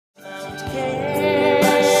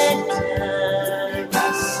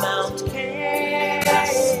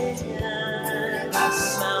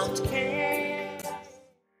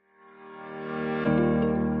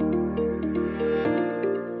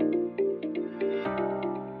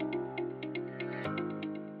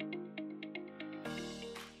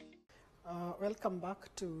Welcome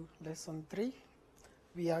back to lesson 3.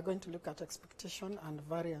 We are going to look at expectation and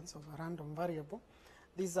variance of a random variable.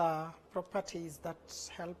 These are properties that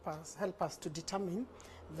help us to determine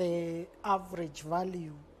the average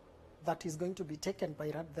value that is going to be taken by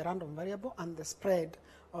the random variable and the spread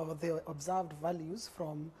of the observed values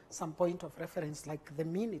from some point of reference, like the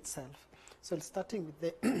mean itself. So starting with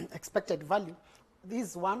the expected value,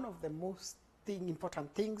 this is one of the most important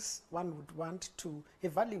things one would want to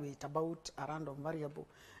evaluate about a random variable,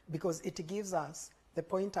 because it gives us the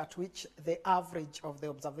point at which the average of the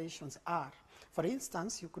observations are. For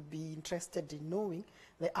instance, you could be interested in knowing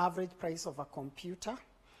the average price of a computer.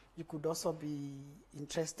 You could also be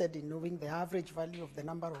interested in knowing the average value of the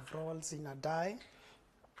number of rolls in a die.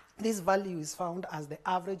 This value is found as the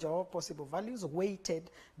average of all possible values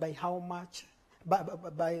weighted by how much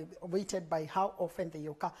weighted by how often they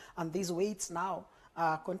occur, and these weights now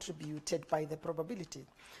are contributed by the probability.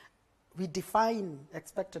 We define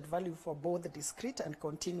expected value for both the discrete and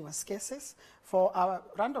continuous cases. For our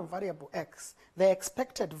random variable x, the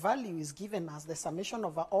expected value is given as the summation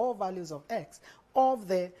over all values of x of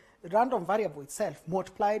the random variable itself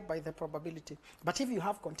multiplied by the probability. But if you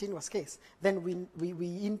have continuous case, then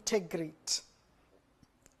we integrate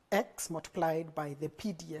x multiplied by the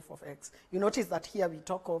PDF of x. You notice that here we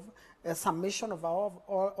talk of a summation of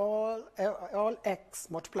all x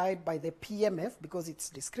multiplied by the PMF because it's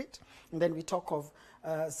discrete. And then we talk of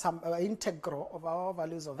some integral of our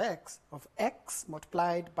values of x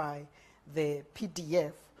multiplied by the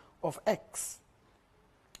PDF of x.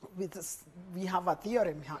 With this, we have a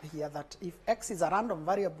theorem here that if x is a random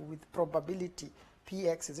variable with probability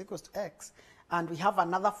px is equals to x, and we have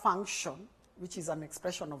another function which is an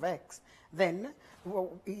expression of x, then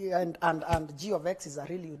and g of x is a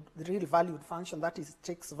real valued function, that is,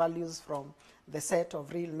 takes values from the set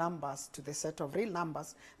of real numbers to the set of real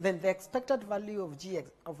numbers, then the expected value of g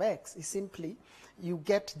of x is simply you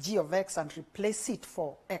get g of x and replace it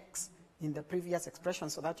for x in the previous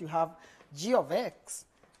expression, so that you have g of x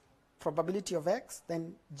probability of x,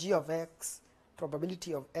 then g of x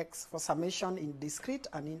probability of x for summation in discrete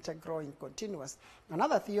and integral in continuous.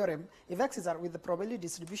 Another theorem, if x is with the probability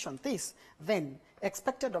distribution this, then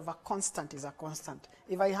expected of a constant is a constant.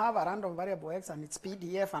 If I have a random variable x and its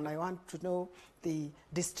PDF and I want to know the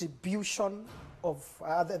distribution of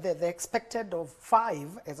the expected of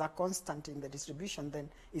 5 as a constant in the distribution, then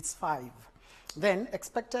it's 5. Then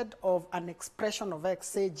expected of an expression of x,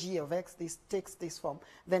 say g of x, this takes this form,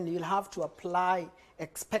 then you'll have to apply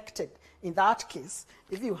expected. In that case,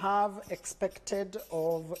 if you have expected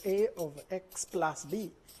of a of x plus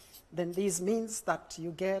b, then this means that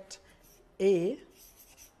you get a,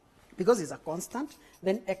 because it's a constant,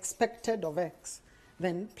 then expected of x,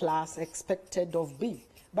 then plus expected of b.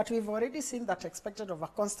 But we've already seen that expected of a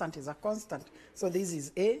constant is a constant. So this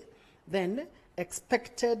is a, then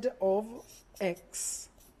expected of x,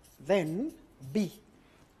 then b.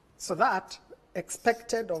 So that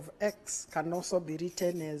expected of x can also be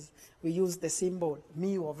written as, we use the symbol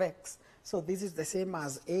mu of x. So this is the same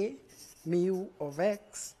as a mu of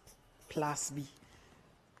x plus b.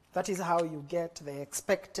 That is how you get the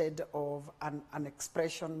expected of an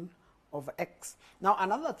expression of x. Now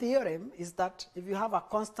another theorem is that if you have a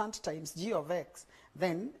constant times g of x,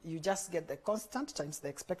 then you just get the constant times the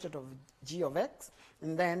expected of g of x.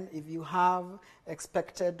 And then if you have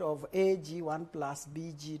expected of a g1 plus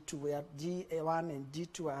b g2, where g1 and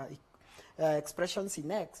g2 are expressions in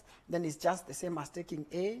x, then it's just the same as taking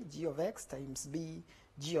a g of x times b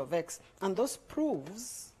g of x. And those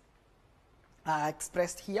proofs are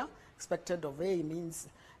expressed here. Expected of a means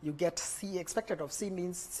you get c, expected of c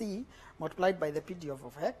means c multiplied by the PDF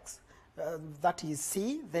of x, that is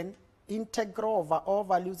c, then integral over all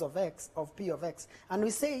values of x, of p of x. And we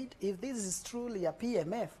said if this is truly a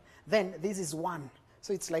PMF, then this is 1.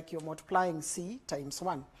 So it's like you're multiplying c times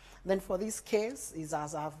 1. Then for this case is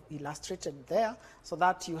as I've illustrated there, so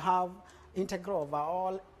that you have integral over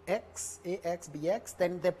all x, ax, bx,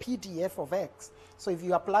 then the PDF of x. So if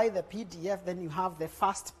you apply the PDF, then you have the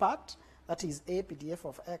first part, that is a PDF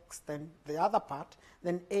of x, then the other part,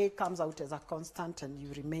 then a comes out as a constant and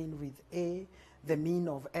you remain with a, the mean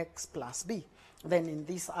of x plus b. Then in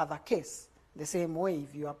this other case, the same way,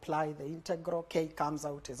 if you apply the integral, k comes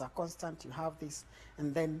out as a constant, you have this.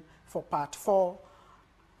 And then for part 4,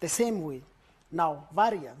 the same way. Now,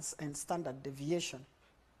 variance and standard deviation.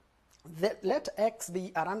 Let x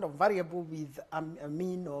be a random variable with a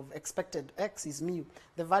mean of expected x is mu,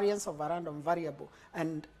 the variance of a random variable.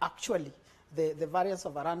 And actually, the variance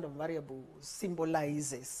of a random variable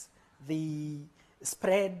symbolizes the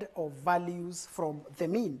spread of values from the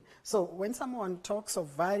mean. So when someone talks of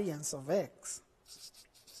variance of x,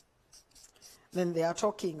 then they are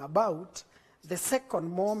talking about the second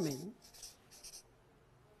moment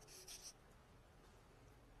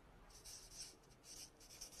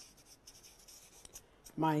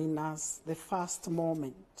minus the first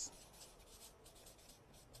moment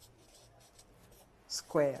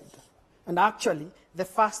squared. And actually, the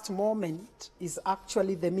first moment is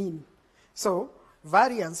actually the mean. So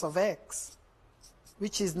variance of x,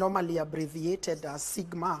 which is normally abbreviated as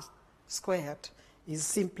sigma squared, is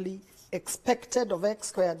simply expected of x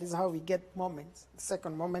squared. This is how we get moments. The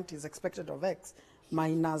second moment is expected of x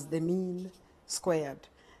minus the mean squared.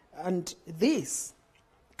 And this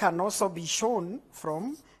can also be shown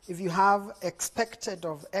from, if you have expected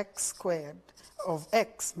of x squared of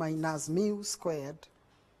x minus mu squared,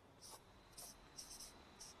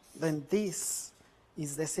 then this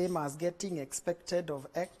is the same as getting expected of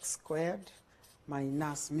x squared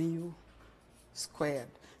minus mu squared.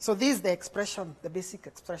 So this is the expression, the basic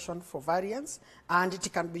expression for variance, and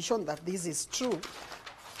it can be shown that this is true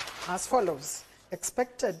as follows.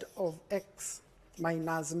 Expected of x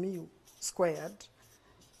minus mu squared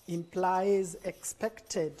implies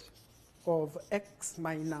expected of x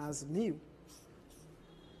minus mu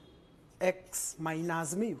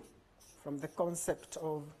from the concept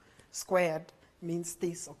of squared means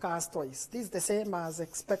this occurs twice. This is the same as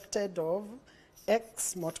expected of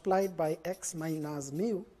x multiplied by x minus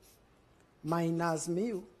mu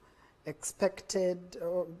expected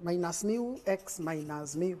minus mu x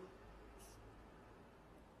minus mu.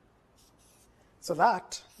 So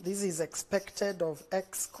that this is expected of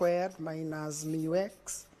x squared minus mu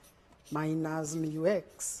x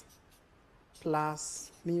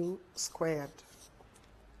plus mu squared.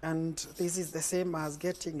 And this is the same as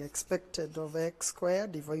getting expected of x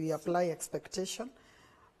squared if we apply expectation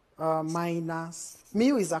minus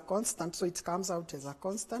mu is a constant, so it comes out as a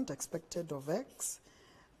constant, expected of x.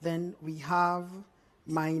 Then we have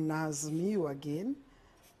minus mu again,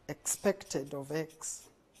 expected of x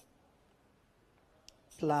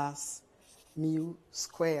plus mu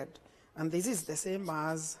squared. And this is the same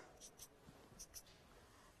as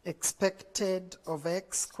expected of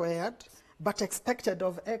x squared, but expected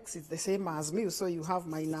of x is the same as mu, so you have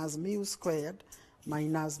minus mu squared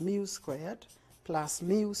plus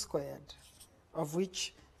mu squared, of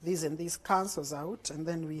which this and this cancels out, and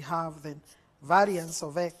then we have then variance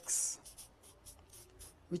of x,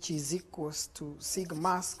 which is equals to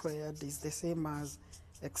sigma squared, is the same as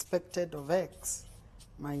expected of x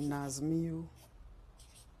minus mu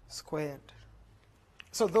squared.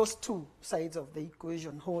 So those two sides of the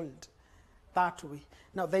equation hold that way.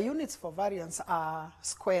 Now the units for variance are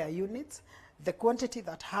square units. The quantity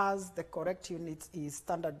that has the correct units is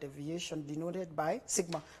standard deviation denoted by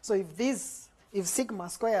sigma. So if sigma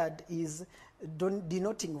squared is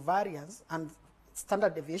denoting variance and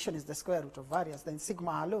standard deviation is the square root of variance, then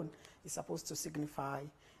sigma alone is supposed to signify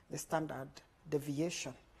the standard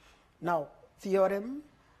deviation. Now, theorem,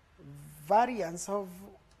 variance of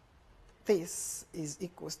this is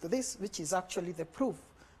equals to this, which is actually the proof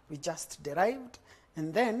we just derived.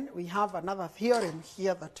 And then we have another theorem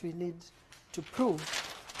here that we need to prove,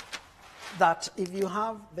 that if you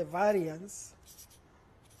have the variance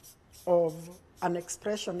of an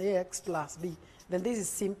expression ax plus b, then this is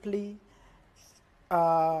simply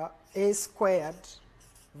a squared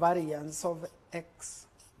variance of x.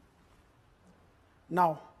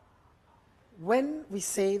 Now, when we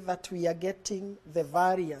say that we are getting the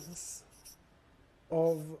variance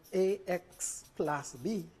of ax plus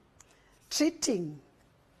b, treating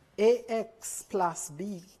ax plus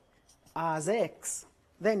b as x,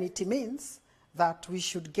 then it means that we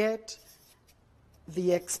should get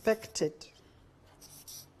the expected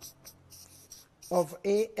of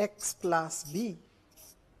ax plus b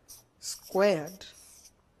squared,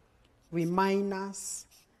 we minus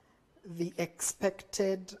the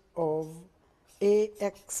expected of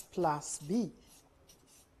ax plus b,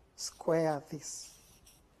 square this.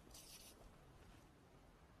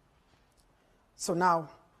 So now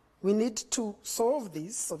we need to solve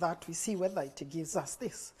this so that we see whether it gives us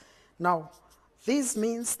this. Now, this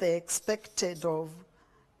means the expected of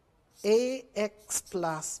ax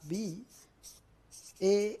plus b,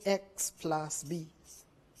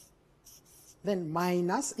 then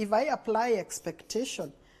minus, if I apply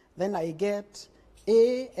expectation, then I get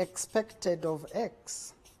a expected of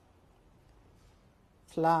x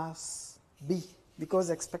plus b.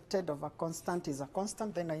 Because expected of a constant is a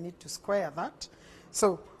constant, then I need to square that.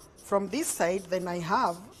 So from this side, then I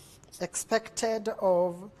have expected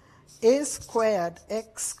of a squared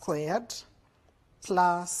x squared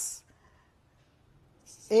plus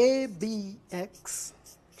abx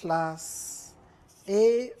plus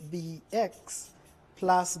abx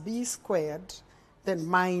plus b squared, then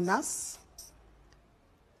minus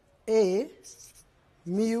a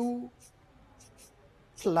mu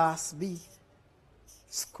plus b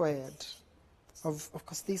squared. Of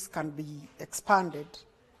course, this can be expanded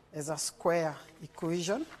as a square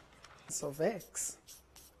equation of x.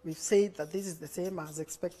 We've said that this is the same as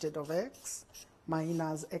expected of x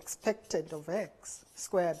minus expected of x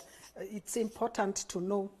squared. It's important to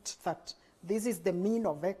note that this is the mean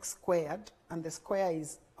of x squared, and the square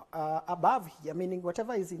is above here, meaning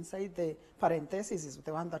whatever is inside the parenthesis is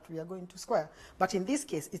the one that we are going to square. But in this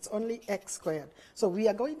case, it's only x squared. So we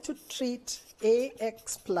are going to treat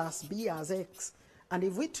ax plus b as x. And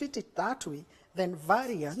if we treat it that way, then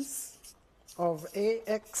variance of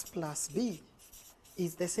ax plus b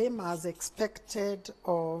is the same as expected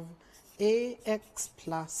of ax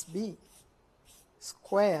plus b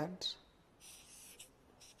squared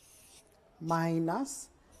minus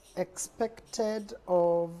expected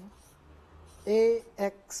of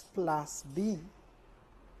ax plus b,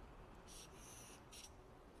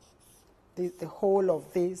 the whole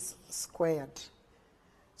of this squared.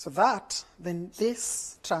 So that, then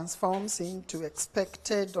this transforms into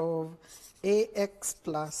expected of ax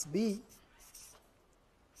plus b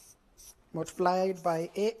multiplied by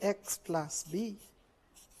ax plus b,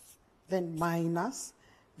 then minus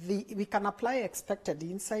we can apply expected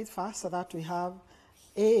inside first, so that we have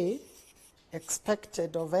a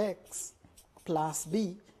expected of x plus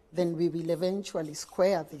b, then we will eventually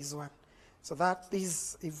square this one. So that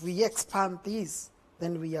this, if we expand this,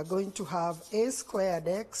 then we are going to have a squared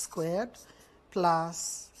x squared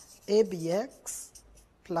plus abx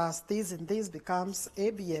plus this and this becomes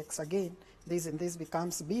abx again, this and this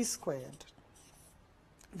becomes b squared.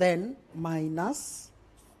 Then minus,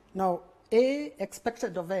 now a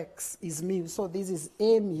expected of x is mu, so this is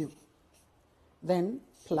a mu, then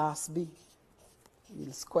plus b.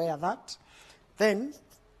 We'll square that. Then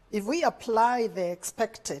if we apply the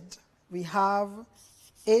expected, we have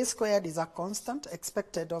a squared is a constant,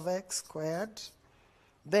 expected of x squared,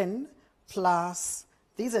 then plus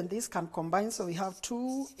this and this can combine, so we have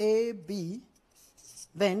 2ab,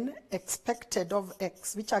 then expected of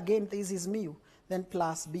x, which again this is mu, then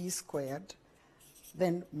plus b squared,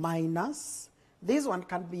 then minus, this one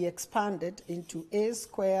can be expanded into a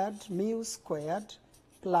squared mu squared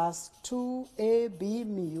plus 2ab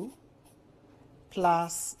mu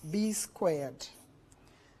plus b squared.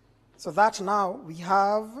 So that now we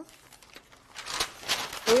have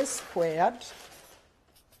a squared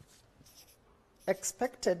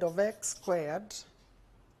expected of x squared,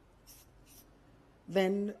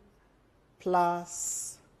 then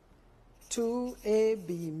plus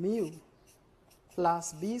 2ab mu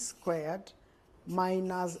plus b squared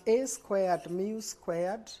minus a squared mu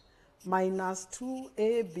squared minus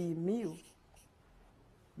 2ab mu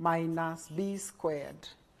minus b squared.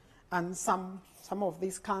 And some of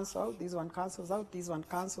these cancel out. This one cancels out, this one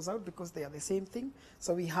cancels out because they are the same thing.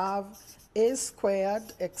 So we have a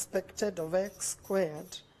squared expected of x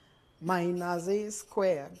squared minus a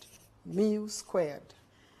squared mu squared.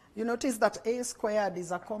 You notice that a squared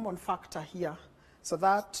is a common factor here. So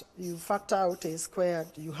that you factor out a squared,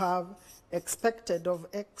 you have expected of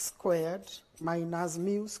x squared minus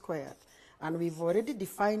mu squared. And we've already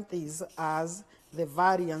defined this as the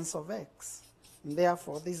variance of x. And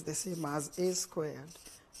therefore, this is the same as a squared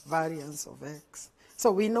variance of x.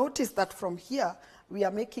 So we notice that from here, we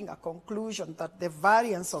are making a conclusion that the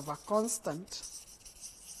variance of a constant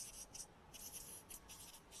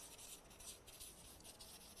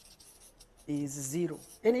is 0.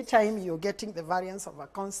 Anytime you're getting the variance of a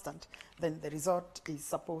constant, then the result is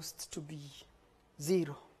supposed to be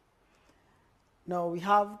 0. Now we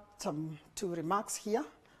have two remarks here.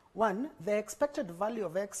 One, the expected value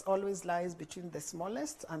of x always lies between the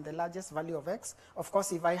smallest and the largest value of x. Of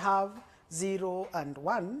course, if I have 0 and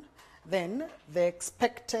 1, then the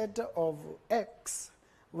expected of x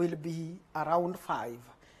will be around 5.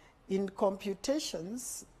 In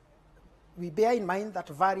computations, we bear in mind that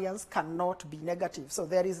variance cannot be negative. So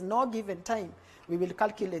there is no given time we will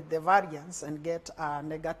calculate the variance and get a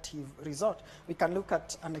negative result. We can look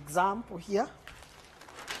at an example here.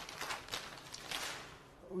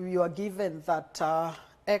 We are given that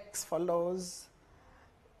x follows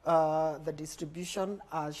the distribution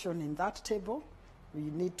as shown in that table. We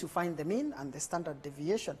need to find the mean and the standard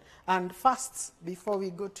deviation. And first, before we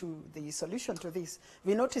go to the solution to this,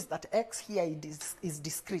 we notice that x here is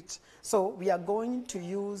discrete. So we are going to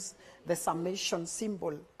use the summation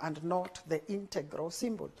symbol and not the integral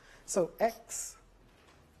symbol. So x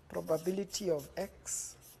probability of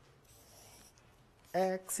x.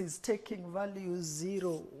 X is taking values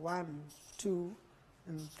 0, 1, 2,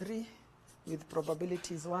 and 3 with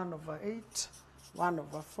probabilities 1 over 8, 1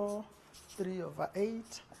 over 4, 3 over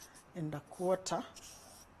 8, and a quarter.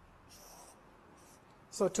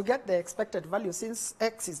 So to get the expected value, since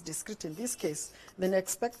x is discrete in this case, then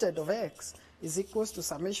expected of x is equals to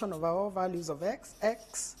summation of all values of x.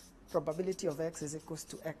 X, probability of x is equals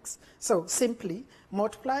to x. So simply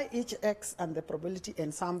multiply each x and the probability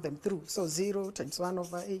and sum them through. So 0 times 1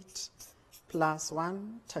 over 8 plus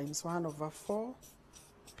 1 times 1 over 4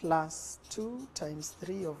 plus 2 times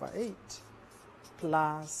 3 over 8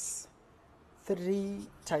 plus 3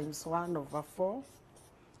 times 1 over 4.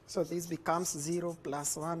 So this becomes 0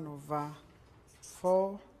 plus 1 over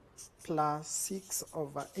 4 plus 6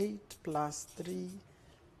 over 8 plus 3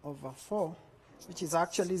 over 4, which is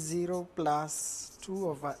actually 0 plus 2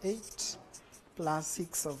 over 8 plus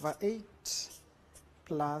 6 over 8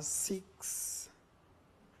 plus 6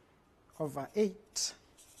 over 8,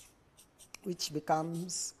 which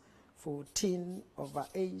becomes 14 over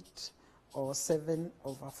 8 or 7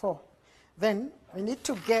 over 4. Then we need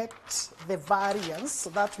to get the variance so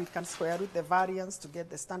that we can square root the variance to get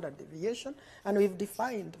the standard deviation. And we've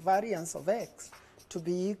defined variance of x to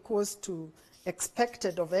be equals to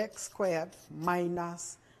expected of x squared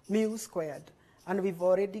minus mu squared. And we've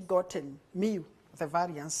already gotten mu, the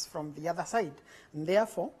variance, from the other side. And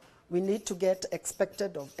therefore, we need to get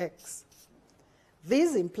expected of x.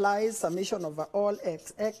 This implies summation over all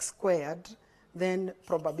x, x squared, then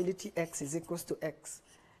probability x is equals to x.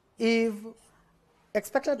 If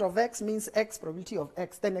expected of x means x probability of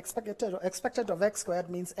x, then expected of x squared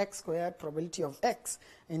means x squared probability of x.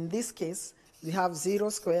 In this case, we have 0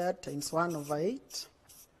 squared times 1 over 8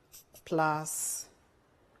 plus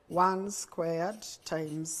 1 squared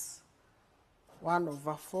times 1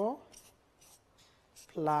 over 4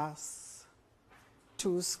 plus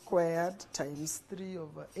 2 squared times 3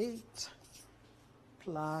 over 8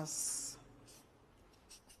 plus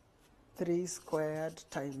 3 squared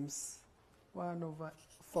times 1 over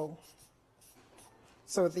 4.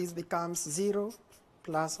 So this becomes 0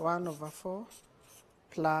 plus 1 over 4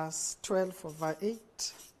 plus 12 over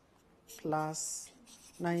 8 plus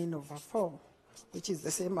 9 over 4, which is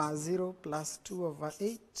the same as 0 plus 2 over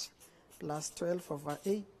 8 plus 12 over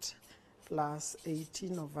 8 plus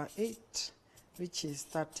 18 over 8, which is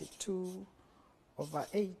 32 over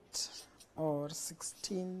 8 or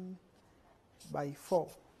 16 by 4.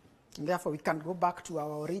 And therefore, we can go back to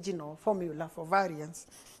our original formula for variance.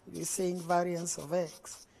 We're saying variance of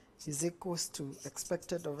x is equals to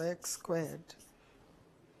expected of x squared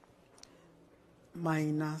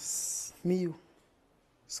minus mu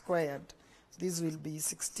squared. This will be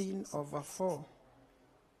 16 over 4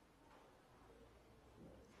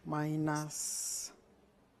 minus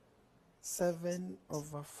 7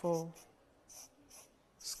 over 4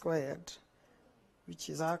 squared, which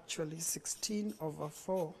is actually 16 over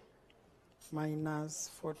 4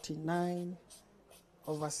 minus 49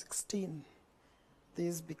 over 16.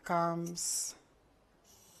 This becomes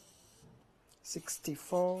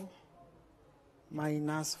 64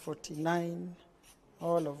 minus 49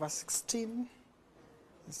 all over 16.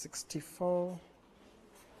 64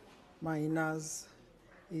 minus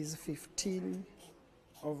is 15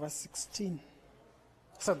 over 16.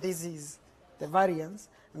 So this is the variance,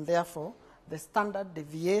 and therefore the standard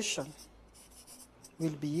deviation will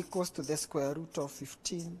be equals to the square root of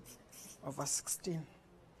 15 over 16.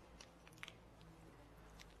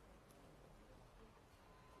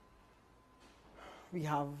 We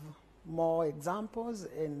have more examples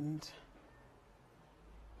and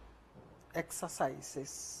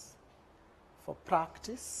exercises for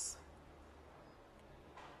practice.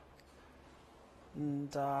 And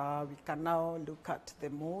we can now look at the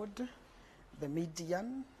mode, the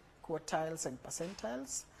median, quartiles, and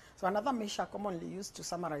percentiles. So another measure commonly used to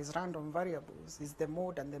summarize random variables is the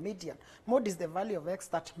mode and the median. Mode is the value of x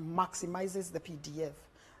that maximizes the PDF.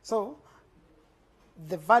 So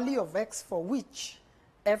the value of x for which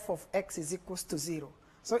f of x is equals to 0.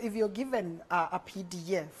 So if you're given a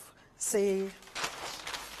PDF, say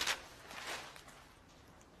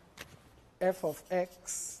f of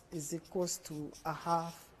x is equals to a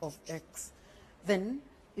half of x, then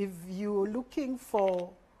if you're looking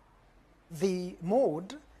for the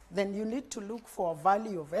mode, then you need to look for a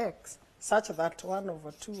value of x such that 1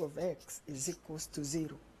 over 2 of x is equals to 0.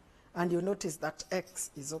 And you notice that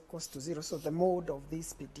x is equals to 0, so the mode of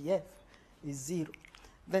this PDF is 0.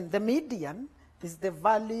 Then the median is the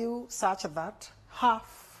value such that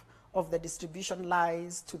half of the distribution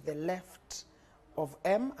lies to the left of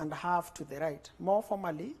m and half to the right. More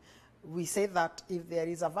formally, we say that if there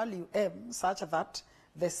is a value m such that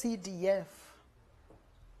the CDF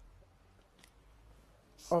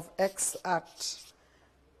of x at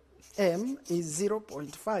m is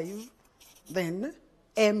 0.5, then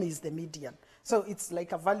m is the median. So it's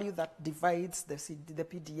like a value that divides the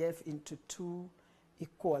PDF into two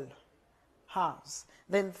equal halves.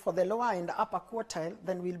 Then for the lower and upper quartile,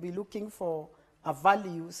 then we'll be looking for a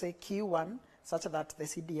value, say Q1, such that the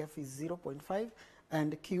CDF is 0.5,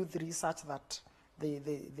 and Q3 such that the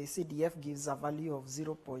CDF gives a value of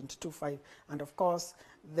 0.25. And of course,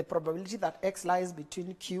 the probability that X lies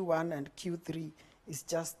between Q1 and Q3 is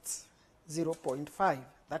just 0.5.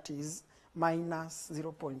 That is minus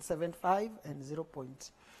 0.75 and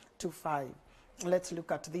 0.25. Let's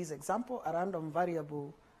look at this example. A random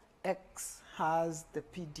variable X has the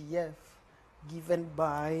PDF given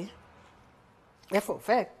by f of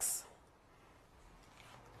X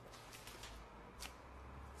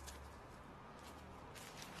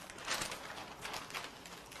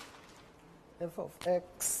f of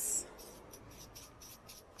X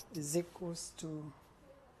is equals to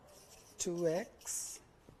 2x,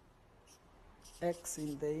 x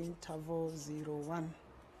in the interval 0, 1,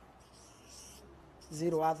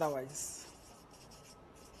 0 otherwise.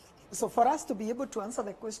 So for us to be able to answer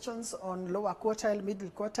the questions on lower quartile, middle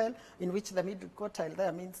quartile, in which the middle quartile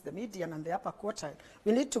there means the median and the upper quartile,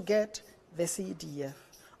 we need to get the CDF,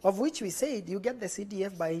 of which we said you get the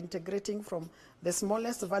CDF by integrating from the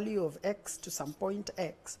smallest value of x to some point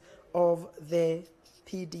x of the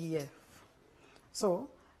PDF. So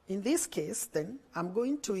in this case, then, I'm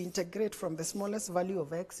going to integrate from the smallest value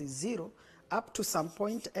of x is 0 up to some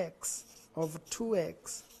point x of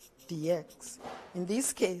 2x dx. In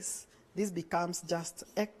this case, this becomes just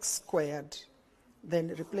x squared.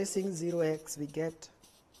 Then replacing 0x, we get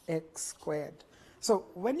x squared. So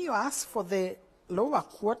when you ask for the lower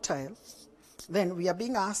quartile, then we are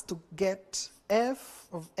being asked to get f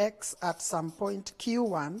of x at some point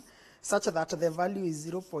q1 such that the value is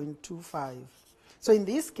 0.25. So in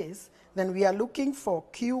this case, then we are looking for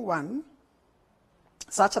q1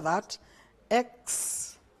 such that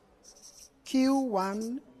x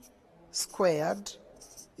q1 squared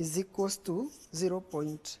is equals to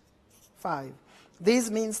 0.5.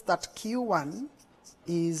 This means that q1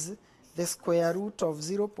 is the square root of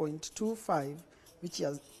 0.25, which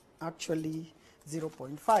is actually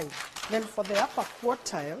 0.5. Then for the upper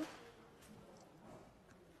quartile,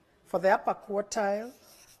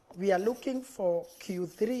 we are looking for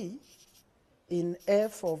q3 in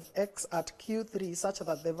f of x at q3 such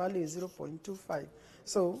that the value is 0.25.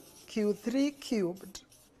 So q3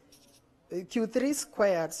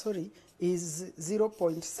 squared, is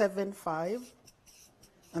 0.75,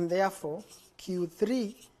 and therefore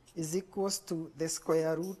q3 is equals to the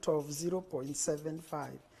square root of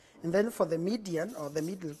 0.75. And then for the median or the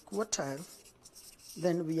middle quartile,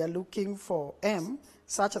 then we are looking for m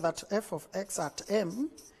such that f of x at m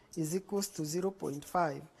is equals to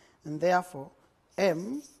 0.5, and therefore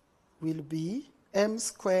m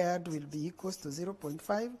squared will be equals to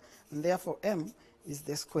 0.5, and therefore m is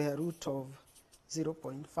the square root of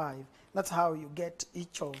 0.5. That's how you get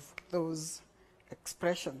each of those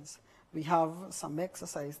expressions. We have some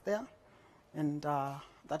exercise there, and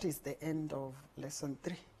that is the end of lesson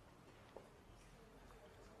 3.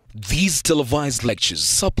 These televised lectures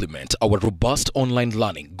supplement our robust online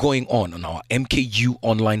learning going on our MKU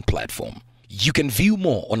online platform. You can view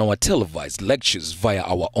more on our televised lectures via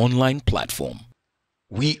our online platform.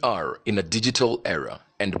 We are in a digital era,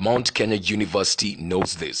 and Mount Kenya University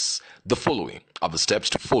knows this. The following are the steps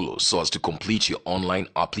to follow so as to complete your online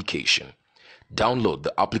application. Download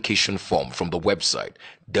the application form from the website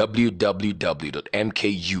www.mku.ac.ke.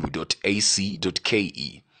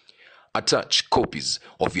 Attach copies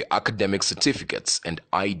of your academic certificates and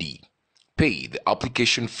ID. Pay the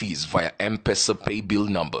application fees via M-Pesa pay bill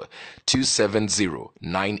number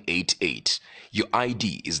 270988. Your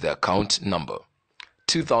ID is the account number.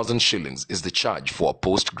 2,000 shillings is the charge for a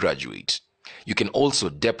postgraduate. You can also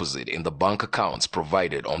deposit in the bank accounts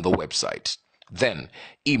provided on the website. Then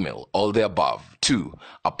email all the above to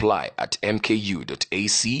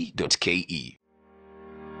apply@mku.ac.ke.